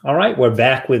All right, we're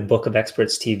back with Book of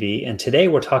Experts TV, and today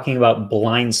we're talking about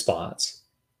blind spots.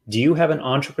 Do you have an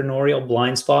entrepreneurial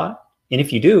blind spot? And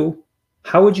if you do,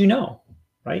 how would you know,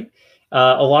 right?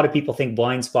 A lot of people think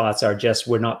blind spots are just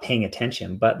we're not paying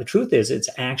attention, but the truth is it's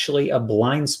actually a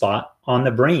blind spot on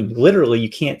the brain. Literally, you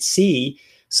can't see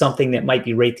something that might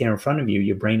be right there in front of you.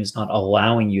 Your brain is not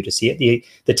allowing you to see it.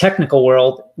 The technical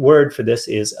word for this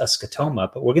is a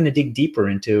scotoma, but we're going to dig deeper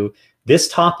into this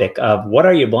topic of what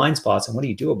are your blind spots and what do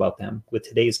you do about them with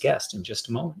today's guest in just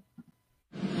a moment.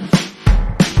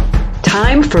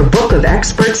 Time for Book of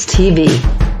Experts TV.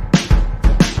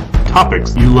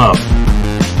 Topics you love.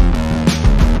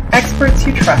 Experts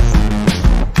you trust.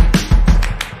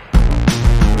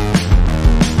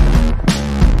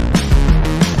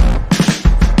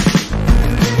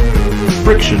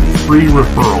 Friction-free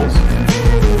referrals.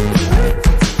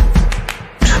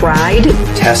 Tried,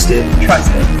 tested,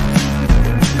 Trusted.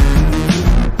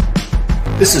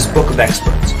 This is Book of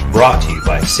Experts, brought to you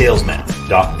by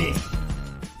Salesman.me.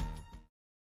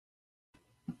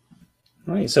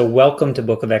 All right, so welcome to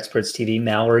Book of Experts TV,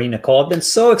 Mallory, Nicole. I've been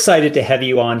so excited to have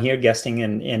you on here guesting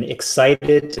and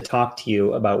excited to talk to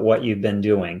you about what you've been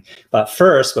doing. But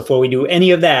first, before we do any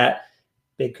of that,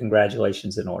 big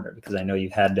congratulations in order, because I know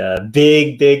you've had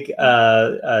big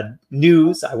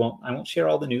news. I won't share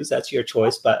all the news. That's your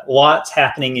choice, but lots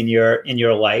happening in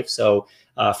your life. So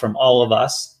from all of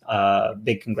us,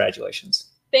 big congratulations.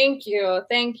 Thank you.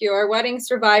 Thank you. Our wedding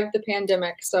survived the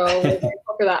pandemic, so we're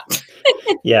grateful for that.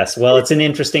 Yes. Well, it's an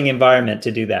interesting environment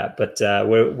to do that, but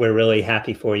we're really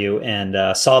happy for you, and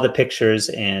saw the pictures,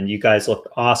 and you guys looked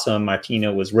awesome.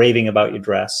 Martina was raving about your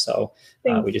dress. So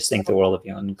we just think the world of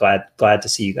you, and glad to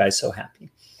see you guys so happy.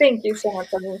 Thank you so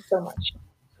much. That means so much.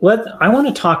 I want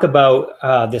to talk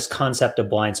about this concept of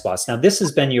blind spots. Now, this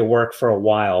has been your work for a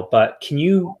while, but can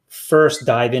you first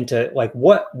dive into like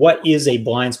what is a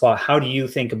blind spot? How do you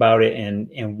think about it,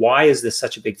 and why is this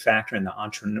such a big factor in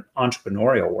the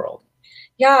entrepreneurial world?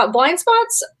 Yeah, blind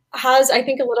spots has, I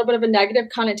think, a little bit of a negative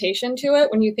connotation to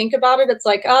it. When you think about it, it's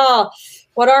like,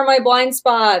 what are my blind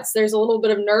spots? There's a little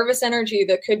bit of nervous energy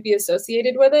that could be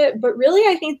associated with it. But really,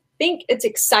 I think it's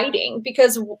exciting,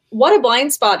 because what a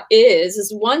blind spot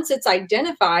is once it's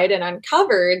identified and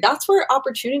uncovered, that's where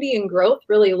opportunity and growth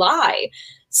really lie.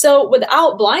 So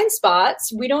without blind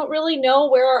spots, we don't really know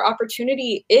where our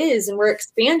opportunity is and where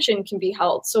expansion can be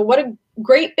held. So what a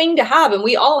great thing to have. And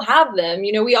we all have them.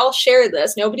 You know, we all share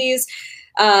this. Nobody's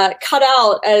cut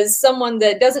out as someone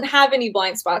that doesn't have any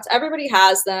blind spots. Everybody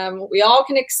has them. We all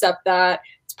can accept that.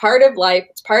 It's part of life.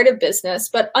 It's part of business.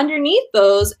 But underneath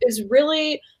those is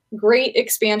really great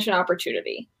expansion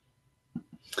opportunity.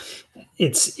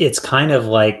 It's kind of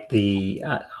like the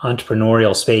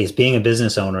entrepreneurial space. Being a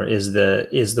business owner is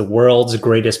the world's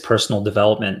greatest personal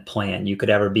development plan you could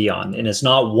ever be on. And it's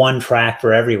not one track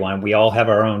for everyone. We all have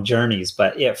our own journeys,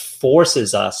 but it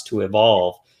forces us to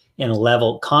evolve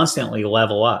and constantly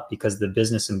level up, because the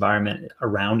business environment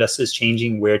around us is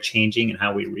changing. We're changing, and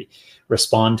how we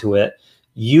respond to it.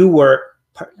 You work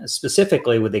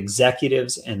specifically with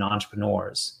executives and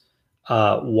entrepreneurs.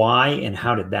 Why and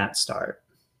how did that start?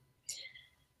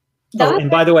 And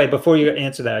by the way, before you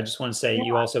answer that, I just want to say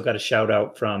you also got a shout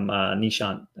out from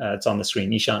Nishant. It's on the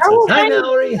screen. Nishant says, "Hi,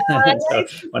 Mallory." So I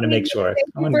want to make sure.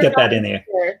 I want to get that in there.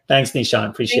 Thanks, Nishant.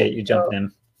 Appreciate you jumping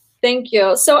in. Thank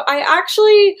you. So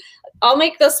I'll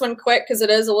make this one quick because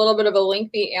it is a little bit of a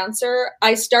lengthy answer.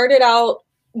 I started out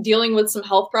dealing with some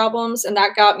health problems, and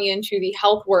that got me into the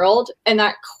health world. And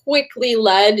that quickly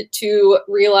led to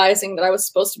realizing that I was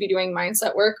supposed to be doing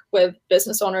mindset work with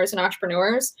business owners and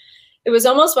entrepreneurs. It was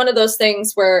almost one of those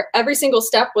things where every single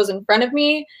step was in front of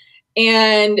me,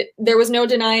 and there was no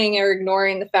denying or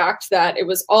ignoring the fact that it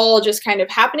was all just kind of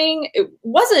happening. It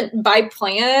wasn't by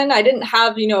plan. I didn't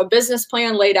have, a business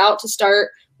plan laid out to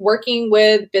start working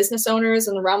with business owners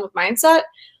in the realm of mindset,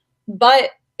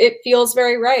 but it feels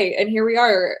very right. And here we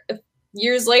are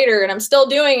years later, and I'm still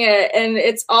doing it. And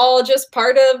it's all just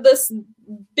part of this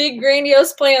big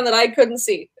grandiose plan that I couldn't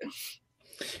see.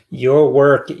 Your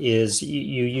work is,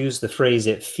 you use the phrase,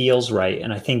 it feels right.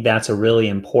 And I think that's a really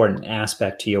important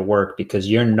aspect to your work, because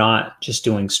you're not just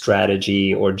doing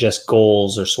strategy or just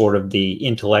goals or sort of the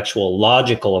intellectual,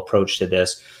 logical approach to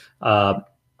this. I'm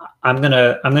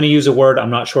gonna use a word,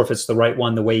 I'm not sure if it's the right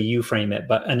one, the way you frame it,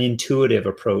 but an intuitive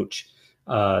approach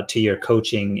to your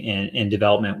coaching and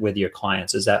development with your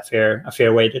clients. Is that a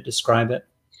fair way to describe it?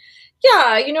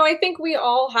 Yeah, I think we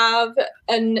all have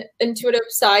an intuitive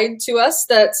side to us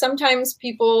that sometimes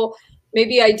people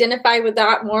maybe identify with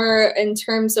that more in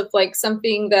terms of like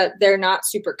something that they're not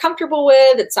super comfortable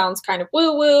with. It sounds kind of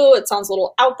woo woo. It sounds a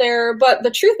little out there, but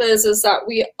the truth is that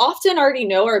we often already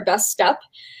know our best step.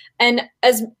 And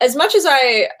as much as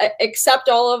I accept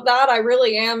all of that, I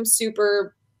really am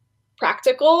super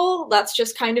practical. That's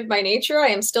just kind of my nature. I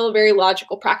am still a very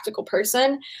logical, practical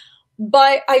person.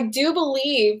 But I do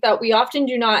believe that we often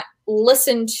do not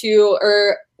listen to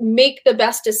or make the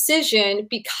best decision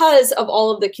because of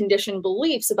all of the conditioned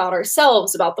beliefs about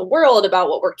ourselves, about the world, about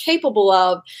what we're capable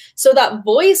of. So that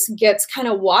voice gets kind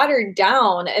of watered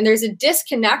down, and there's a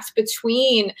disconnect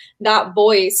between that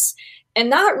voice.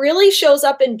 And that really shows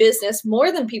up in business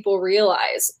more than people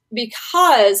realize,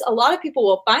 because a lot of people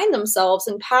will find themselves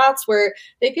in paths where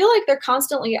they feel like they're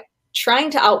constantly trying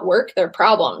to outwork their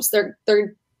problems. They're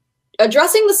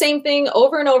addressing the same thing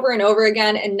over and over and over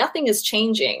again, and nothing is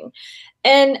changing.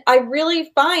 And I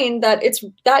really find that it's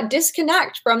that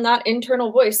disconnect from that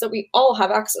internal voice that we all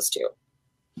have access to.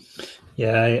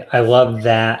 Yeah, I love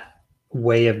that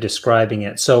way of describing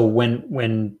it. So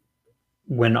when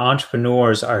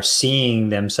entrepreneurs are seeing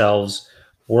themselves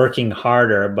working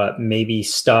harder, but maybe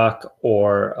stuck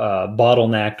or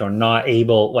bottlenecked or not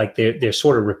able, like they're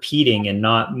sort of repeating and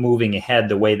not moving ahead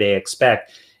the way they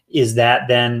expect, is that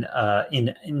then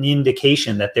an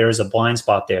indication that there is a blind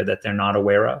spot there that they're not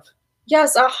aware of?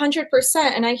 Yes, 100%.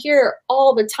 And I hear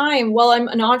all the time, well, I'm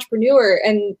an entrepreneur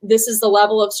and this is the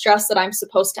level of stress that I'm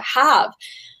supposed to have.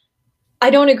 I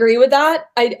don't agree with that.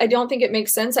 I don't think it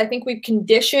makes sense. I think we've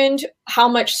conditioned how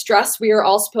much stress we are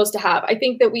all supposed to have. I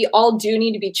think that we all do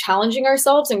need to be challenging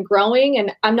ourselves and growing.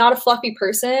 And I'm not a fluffy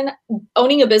person.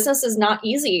 Owning a business is not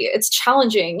easy. It's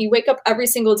challenging. You wake up every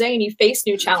single day and you face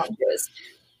new challenges.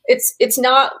 It's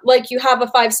not like you have a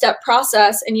 5-step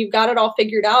process and you've got it all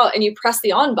figured out and you press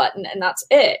the on button and that's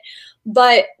it.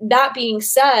 But that being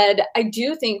said, I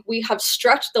do think we have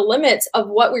stretched the limits of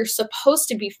what we're supposed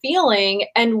to be feeling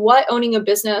and what owning a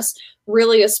business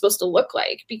really is supposed to look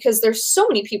like, because there's so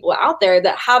many people out there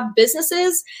that have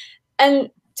businesses, and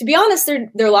to be honest,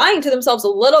 they're lying to themselves a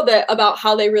little bit about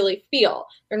how they really feel.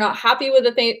 They're not happy with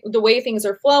the way things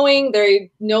are flowing.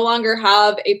 They no longer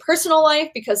have a personal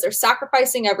life because they're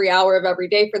sacrificing every hour of every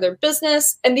day for their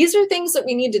business. And these are things that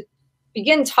we need to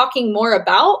begin talking more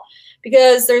about,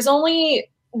 because there's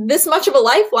only this much of a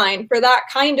lifeline for that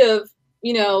kind of,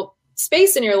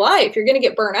 space in your life. You're going to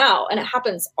get burnt out, and it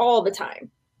happens all the time.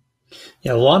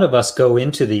 Yeah, a lot of us go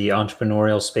into the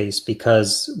entrepreneurial space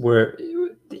because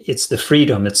it's the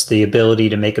freedom, it's the ability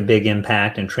to make a big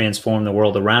impact and transform the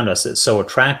world around us. It's so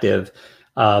attractive.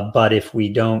 But if we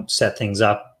don't set things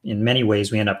up, in many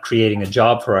ways, we end up creating a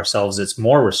job for ourselves that's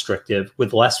more restrictive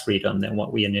with less freedom than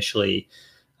what we initially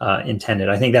intended.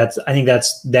 I think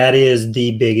that is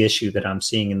the big issue that I'm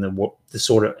seeing in the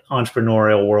sort of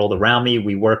entrepreneurial world around me.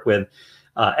 We work with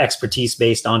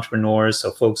expertise-based entrepreneurs,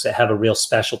 so folks that have a real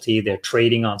specialty. They're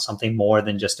trading on something more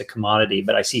than just a commodity.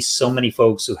 But I see so many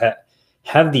folks who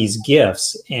have these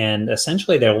gifts, and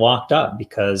essentially they're locked up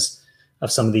because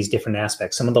of some of these different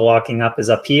aspects. Some of the locking up is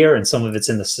up here, and some of it's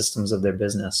in the systems of their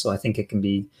business. So I think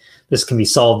this can be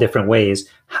solved different ways.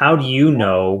 How do you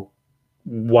know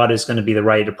what is going to be the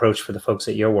right approach for the folks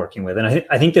that you're working with? And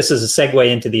I think this is a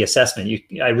segue into the assessment.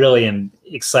 I really am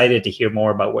excited to hear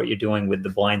more about what you're doing with the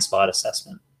blind spot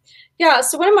assessment. Yeah,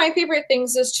 so one of my favorite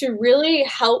things is to really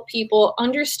help people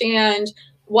understand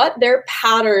what their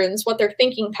patterns, what their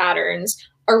thinking patterns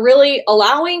are really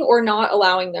allowing or not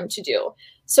allowing them to do.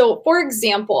 So for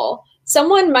example,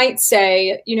 someone might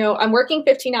say, I'm working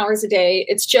 15 hours a day.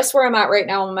 It's just where I'm at right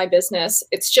now in my business.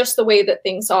 It's just the way that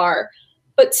things are.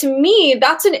 But to me,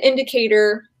 that's an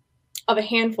indicator of a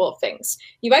handful of things.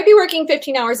 You might be working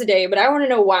 15 hours a day, but I want to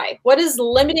know why. What is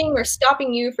limiting or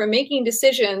stopping you from making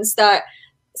decisions that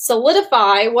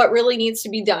solidify what really needs to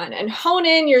be done and hone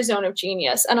in your zone of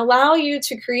genius and allow you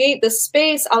to create the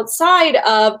space outside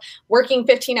of working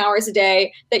 15 hours a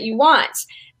day that you want?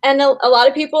 And a lot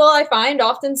of people I find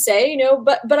often say,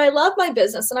 but I love my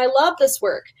business and I love this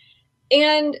work.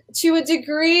 And to a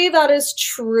degree that is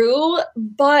true,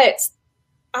 but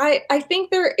I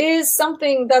think there is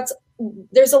something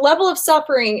there's a level of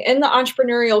suffering in the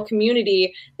entrepreneurial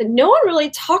community that no one really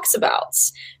talks about,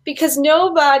 because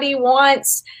nobody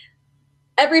wants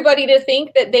everybody to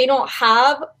think that they don't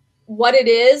have what it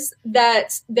is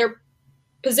that they're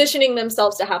positioning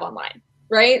themselves to have online,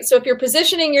 right? So if you're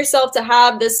positioning yourself to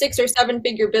have this 6 or 7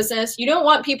 figure business, you don't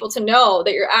want people to know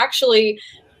that you're actually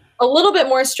a little bit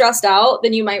more stressed out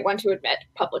than you might want to admit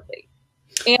publicly.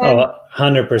 And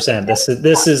 100%.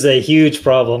 This is a huge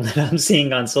problem that I'm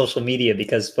seeing on social media,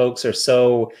 because folks are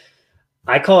so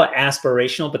I call it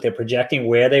aspirational, but they're projecting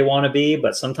where they want to be.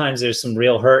 But sometimes there's some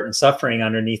real hurt and suffering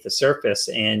underneath the surface,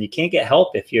 and you can't get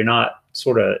help if you're not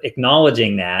sort of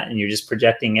acknowledging that, and you're just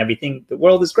projecting everything. The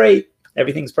world is great.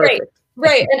 Everything's perfect.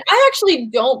 Right. And I actually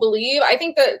don't believe, I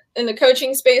think that in the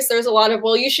coaching space, there's a lot of,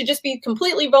 well, you should just be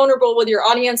completely vulnerable with your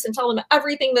audience and tell them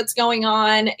everything that's going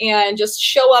on and just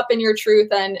show up in your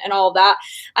truth and all of that.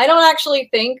 I don't actually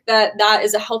think that that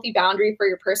is a healthy boundary for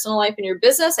your personal life and your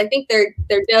business. I think there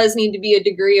does need to be a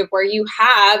degree of where you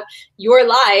have your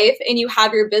life and you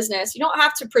have your business. You don't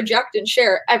have to project and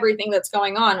share everything that's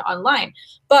going on online.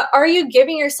 But are you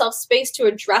giving yourself space to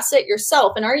address it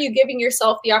yourself? And are you giving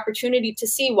yourself the opportunity to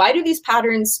see, why do these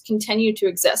patterns continue to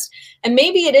exist? And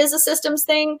maybe it is a systems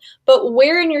thing, but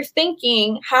where in your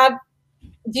thinking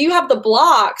do you have the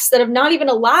blocks that have not even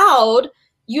allowed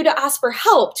you to ask for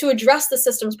help to address the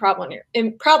systems problem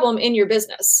in your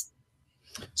business?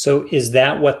 So is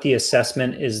that what the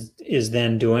assessment is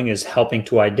then doing, is helping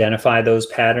to identify those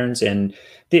patterns? And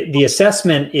the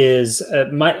assessment is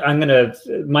my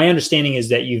understanding is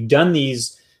that you've done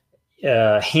these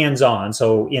hands-on,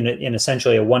 so in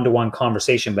essentially a one-to-one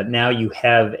conversation, but now you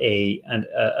have a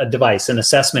device, an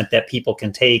assessment that people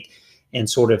can take and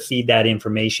sort of feed that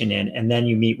information in, and then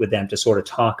you meet with them to sort of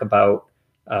talk about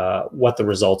what the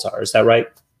results are. Is that right?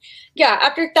 Yeah,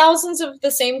 after thousands of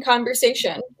the same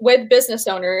conversation with business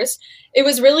owners, it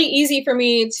was really easy for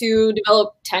me to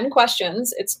develop 10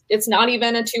 questions. It's not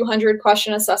even a 200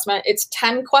 question assessment. It's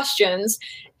 10 questions.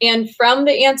 And from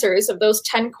the answers of those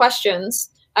 10 questions,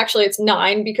 actually it's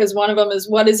 9, because one of them is,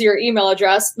 what is your email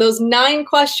address? Those 9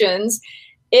 questions,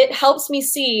 it helps me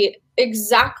see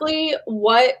exactly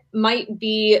what might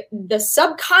be the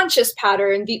subconscious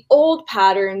pattern, the old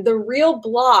pattern, the real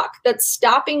block that's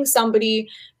stopping somebody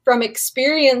from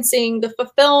experiencing the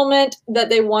fulfillment that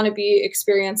they want to be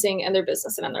experiencing in their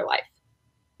business and in their life.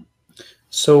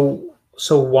 So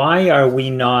why are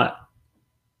we not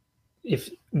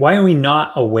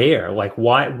aware? Like,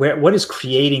 what is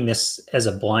creating this as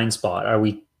a blind spot? Are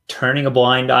we turning a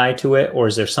blind eye to it, or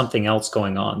is there something else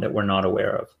going on that we're not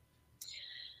aware of?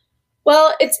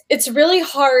 Well, it's really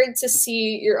hard to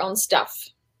see your own stuff.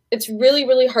 It's really,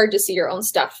 really hard to see your own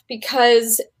stuff,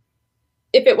 because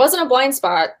if it wasn't a blind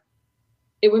spot,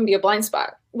 it wouldn't be a blind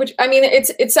spot. Which, I mean,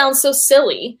 it sounds so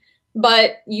silly,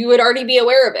 but you would already be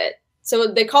aware of it. So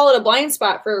they call it a blind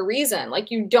spot for a reason.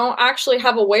 Like, you don't actually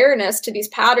have awareness to these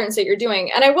patterns that you're doing.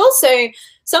 And I will say,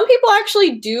 some people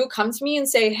actually do come to me and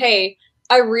say, hey,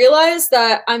 I realize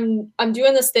that I'm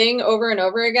doing this thing over and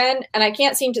over again, and I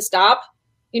can't seem to stop.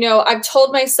 You know, I've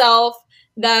told myself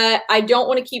that I don't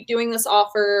want to keep doing this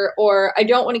offer, or I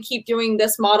don't want to keep doing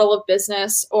this model of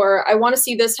business, or I want to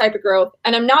see this type of growth,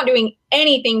 and I'm not doing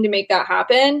anything to make that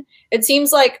happen. It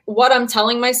seems like what I'm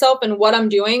telling myself and what I'm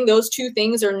doing, those two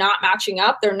things are not matching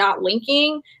up. They're not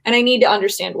linking, and I need to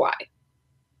understand why.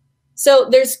 So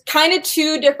there's kind of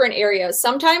two different areas.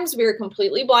 Sometimes we're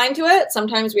completely blind to it.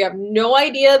 Sometimes we have no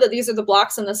idea that these are the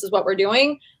blocks and this is what we're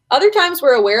doing. Other times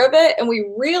we're aware of it and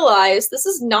we realize this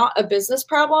is not a business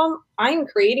problem. I'm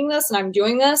creating this and I'm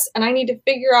doing this, and I need to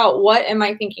figure out what am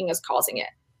I thinking is causing it.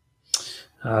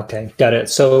 Okay, got it.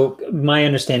 So my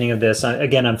understanding of this,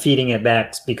 again, I'm feeding it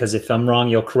back, because if I'm wrong,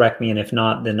 you'll correct me. And if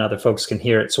not, then other folks can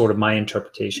hear it, sort of my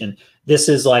interpretation. This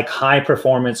is like high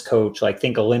performance coach, like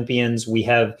think Olympians.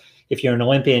 If you're an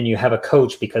Olympian, you have a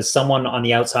coach, because someone on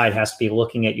the outside has to be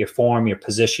looking at your form, your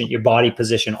position, your body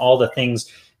position, all the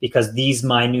things, because these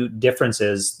minute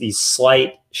differences, these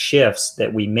slight shifts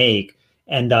that we make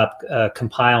end up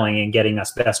compiling and getting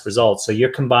us best results. So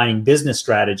you're combining business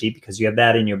strategy, because you have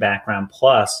that in your background,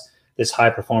 plus this high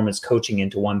performance coaching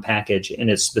into one package, and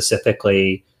it's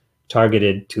specifically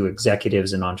targeted to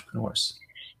executives and entrepreneurs.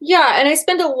 Yeah, and I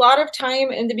spend a lot of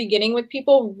time in the beginning with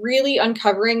people really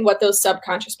uncovering what those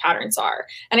subconscious patterns are.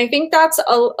 And I think that's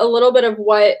a little bit of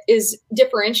what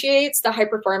differentiates the high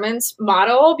performance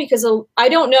model, because I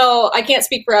don't know, I can't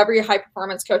speak for every high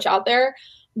performance coach out there,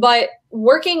 but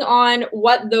working on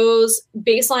what those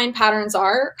baseline patterns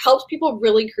are helps people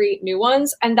really create new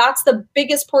ones. And that's the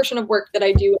biggest portion of work that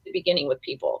I do at the beginning with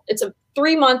people. It's a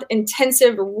 3-month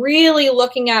intensive, really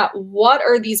looking at what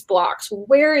are these blocks?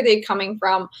 Where are they coming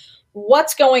from?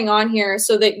 What's going on here,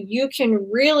 so that you can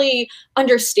really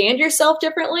understand yourself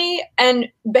differently, and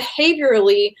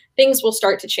behaviorally things will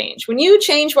start to change. When you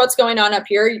change what's going on up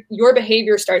here, your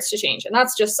behavior starts to change, and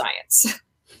that's just science.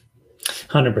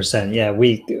 100%. Yeah,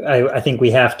 I think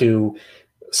we have to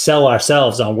sell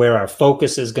ourselves on where our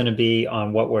focus is going to be,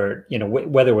 on what we're,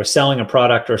 whether we're selling a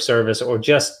product or service or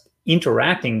just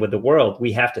interacting with the world.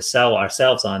 We have to sell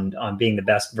ourselves on being the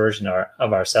best version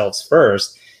of ourselves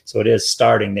first, So it is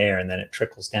starting there and then it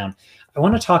trickles down. I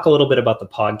want to talk a little bit about the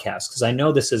podcast because I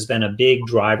know this has been a big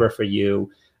driver for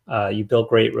you. You built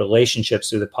great relationships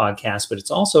through the podcast, but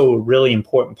it's also a really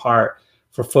important part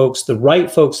for folks, the right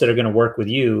folks that are going to work with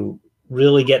you,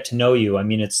 really get to know you. I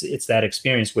mean, it's that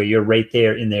experience where you're right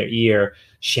there in their ear,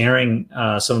 sharing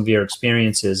some of your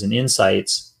experiences and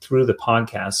insights through the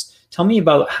podcast. Tell me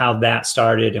about how that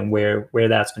started and where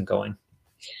that's been going.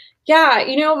 Yeah,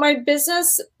 you know, my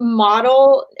business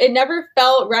model, it never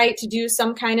felt right to do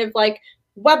some kind of like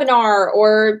webinar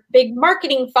or big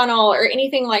marketing funnel or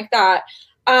anything like that.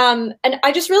 And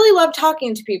I just really love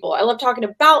talking to people. I love talking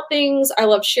about things. I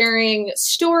love sharing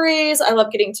stories. I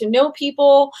love getting to know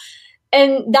people.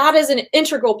 And that is an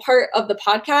integral part of the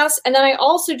podcast. And then I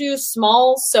also do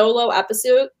small solo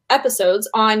episodes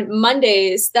on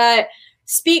Mondays that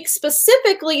speak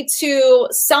specifically to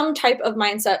some type of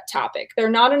mindset topic. They're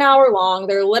not an hour long.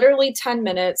 They're literally 10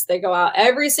 minutes. They go out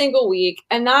every single week.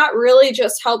 And that really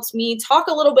just helps me talk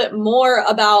a little bit more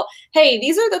about, hey,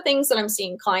 these are the things that I'm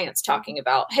seeing clients talking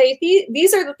about. Hey,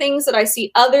 these are the things that I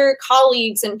see other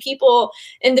colleagues and people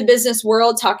in the business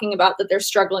world talking about that they're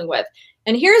struggling with.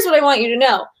 And here's what I want you to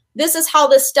know. This is how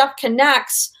this stuff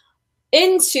connects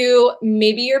into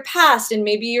maybe your past and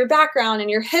maybe your background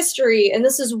and your history. And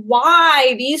this is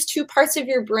why these two parts of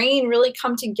your brain really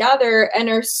come together and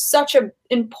are such an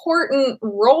important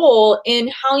role in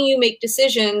how you make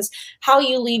decisions, how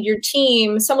you lead your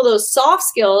team, some of those soft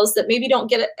skills that maybe don't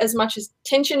get as much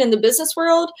attention in the business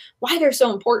world, why they're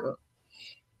so important.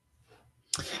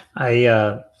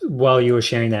 While you were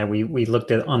sharing that, we looked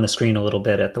at on the screen a little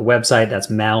bit at the website. That's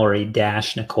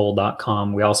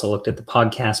Mallory-Nicole.com. We also looked at the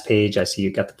podcast page. I see you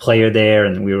got the player there,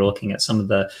 and we were looking at some of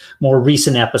the more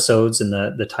recent episodes and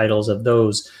the titles of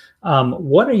those.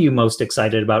 What are you most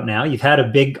excited about now? You've had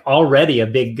already a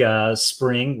big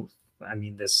spring. I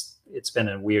mean, it's been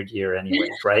a weird year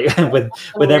anyways, right?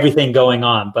 with everything going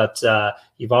on, but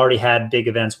you've already had big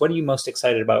events. What are you most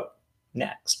excited about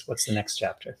next? What's the next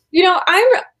chapter? You know,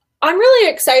 I'm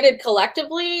really excited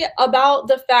collectively about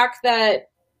the fact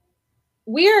that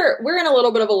we're in a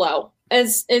little bit of a low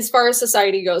as far as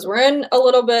society goes. We're in a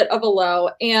little bit of a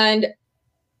low, and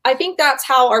I think that's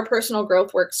how our personal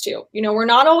growth works too. You know, we're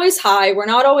not always high, we're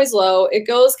not always low. It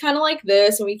goes kind of like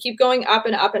this, and we keep going up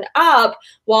and up and up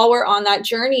while we're on that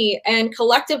journey. And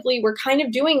collectively, we're kind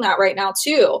of doing that right now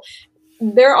too.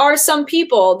 There are some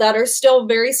people that are still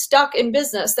very stuck in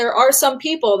business. There are some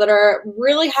people that are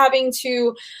really having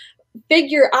to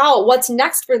figure out what's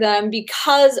next for them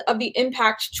because of the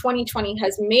impact 2020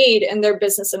 has made in their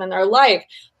business and in their life.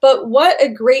 But what a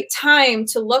great time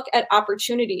to look at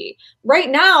opportunity. Right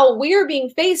now, we are being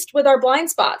faced with our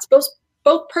blind spots, both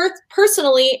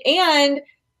personally and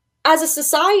as a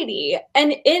society.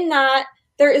 And in that,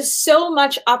 there is so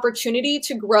much opportunity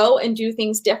to grow and do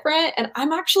things different. And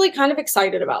I'm actually kind of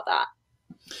excited about that.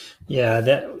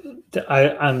 Yeah,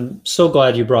 I'm so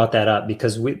glad you brought that up,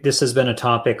 because this has been a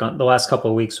topic on the last couple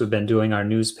of weeks. We've been doing our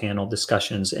news panel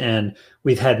discussions, and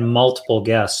we've had multiple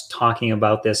guests talking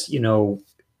about this,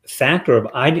 factor of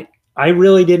I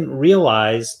really didn't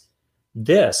realize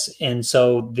this. And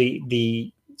so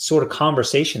the sort of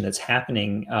conversation that's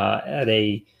happening at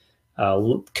a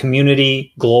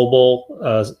community, global,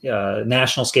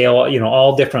 national scale,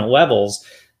 all different levels,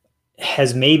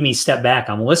 has made me step back.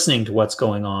 I'm listening to what's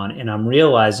going on, and I'm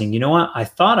realizing, you know what? I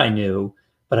thought I knew,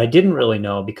 but I didn't really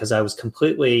know, because I was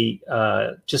completely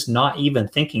just not even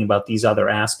thinking about these other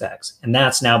aspects. And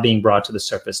that's now being brought to the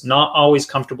surface. Not always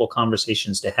comfortable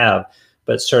conversations to have,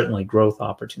 but certainly growth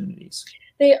opportunities.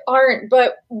 They aren't.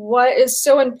 But what is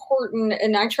so important,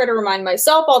 and I try to remind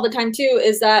myself all the time too,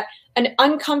 is that an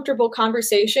uncomfortable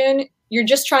conversation, you're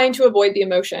just trying to avoid the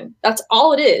emotion. That's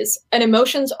all it is. And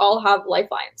emotions all have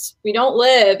lifelines. We don't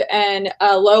live in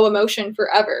a low emotion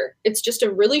forever. It's just a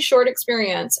really short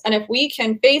experience. And if we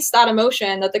can face that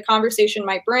emotion that the conversation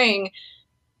might bring,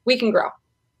 we can grow.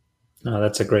 Oh,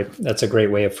 that's a great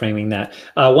way of framing that.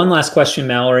 One last question,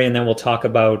 Mallory, and then we'll talk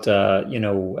about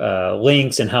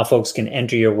links and how folks can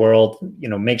enter your world.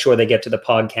 Make sure they get to the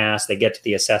podcast, they get to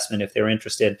the assessment if they're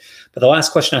interested. But the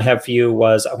last question I have for you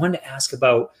was, I wanted to ask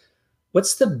about,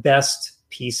 what's the best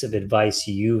piece of advice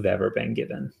you've ever been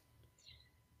given?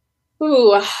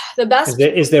 Ooh, the best.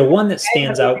 Is there one that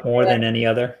stands out more than any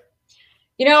other?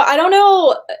 I don't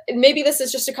know. Maybe this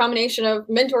is just a combination of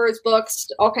mentors, books,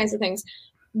 all kinds of things.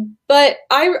 But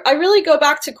I really go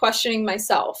back to questioning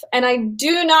myself. And I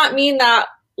do not mean that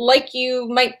like you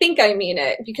might think I mean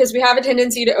it, because we have a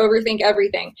tendency to overthink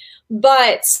everything.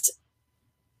 But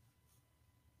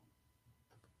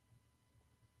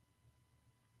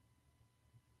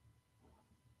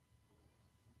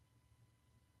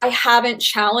I haven't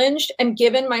challenged and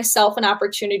given myself an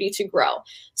opportunity to grow.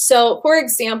 So for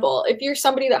example, if you're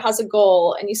somebody that has a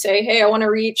goal and you say, hey, I want to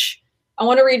reach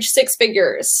 6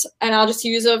 figures, and I'll just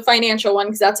use a financial one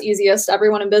because that's easiest.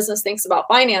 Everyone in business thinks about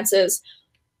finances.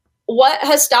 What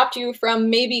has stopped you from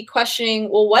maybe questioning,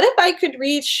 well, what if I could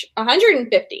reach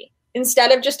 150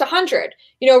 instead of just 100?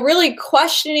 Really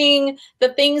questioning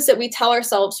the things that we tell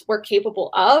ourselves we're capable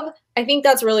of. I think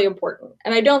that's really important.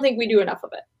 And I don't think we do enough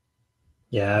of it.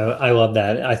 Yeah, I love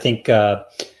that. I think the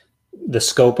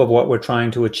scope of what we're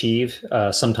trying to achieve,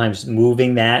 sometimes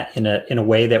moving that in a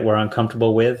way that we're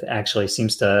uncomfortable with actually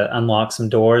seems to unlock some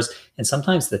doors. And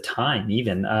sometimes the time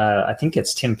even. I think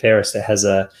it's Tim Ferriss that has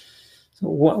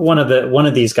one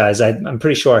of these guys. I'm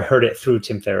pretty sure I heard it through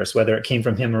Tim Ferriss, whether it came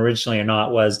from him originally or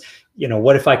not, was,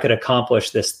 what if I could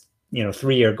accomplish this,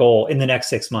 3-year goal in the next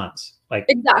 6 months? Like,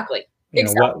 exactly.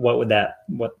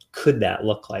 What could that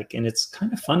look like? And it's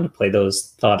kind of fun to play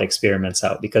those thought experiments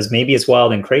out, because maybe it's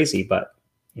wild and crazy, but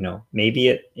maybe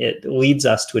it leads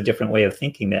us to a different way of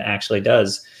thinking that actually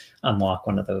does unlock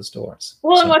one of those doors.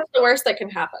 Well, and what's the worst that can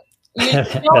happen? You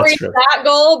don't reach that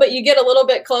goal, but you get a little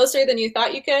bit closer than you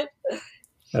thought you could.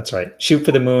 That's right. Shoot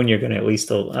for the moon. You're going to at least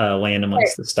land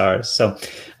amongst the stars. So,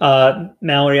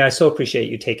 Mallory, I so appreciate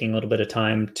you taking a little bit of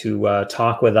time to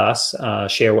talk with us,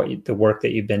 share the work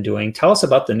that you've been doing. Tell us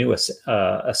about the new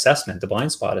assessment, the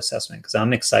blind spot assessment, because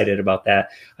I'm excited about that.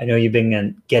 I know you've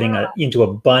been getting into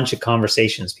a bunch of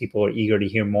conversations. People are eager to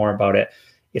hear more about it.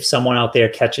 If someone out there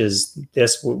catches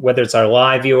this, whether it's our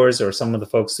live viewers or some of the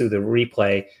folks through the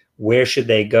replay, where should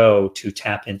they go to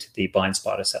tap into the blind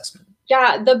spot assessment?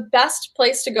 Yeah, the best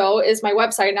place to go is my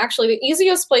website. And actually the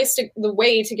easiest the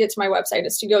way to get to my website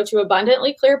is to go to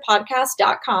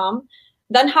abundantlyclearpodcast.com,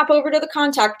 then hop over to the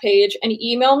contact page and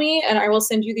email me, and I will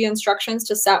send you the instructions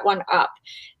to set one up.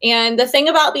 And the thing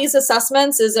about these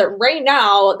assessments is that right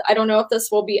now, I don't know if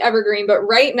this will be evergreen, but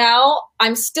right now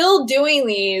I'm still doing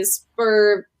these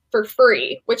for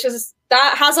free,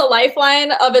 that has a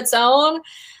lifeline of its own.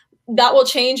 That will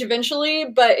change eventually.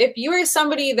 But if you are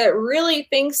somebody that really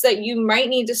thinks that you might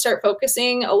need to start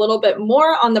focusing a little bit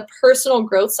more on the personal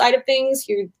growth side of things,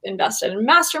 you've invested in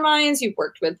masterminds, you've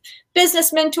worked with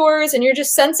business mentors, and you're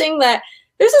just sensing that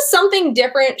there's something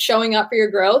different showing up for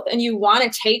your growth, and you want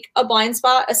to take a blind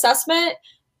spot assessment,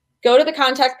 go to the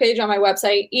contact page on my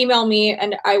website, email me,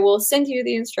 and I will send you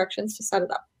the instructions to set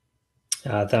it up.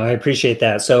 I appreciate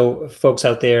that. So folks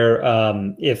out there,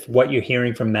 if what you're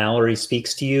hearing from Mallory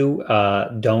speaks to you,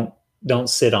 don't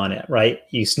sit on it, right?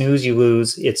 You snooze, you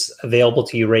lose. It's available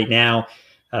to you right now.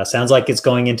 Sounds like it's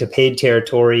going into paid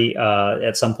territory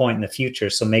at some point in the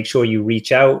future. So make sure you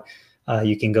reach out.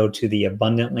 You can go to the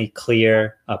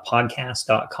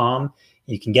abundantlyclearpodcast.com.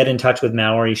 You can get in touch with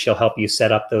Mallory. She'll help you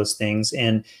set up those things.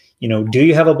 And do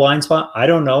you have a blind spot? I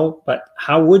don't know, but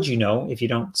how would you know if you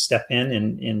don't step in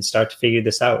and start to figure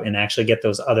this out and actually get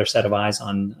those other set of eyes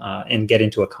on and get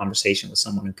into a conversation with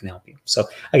someone who can help you? So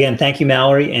again, thank you,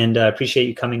 Mallory, and appreciate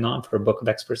you coming on for Book of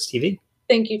Experts TV.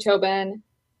 Thank you, Tobin.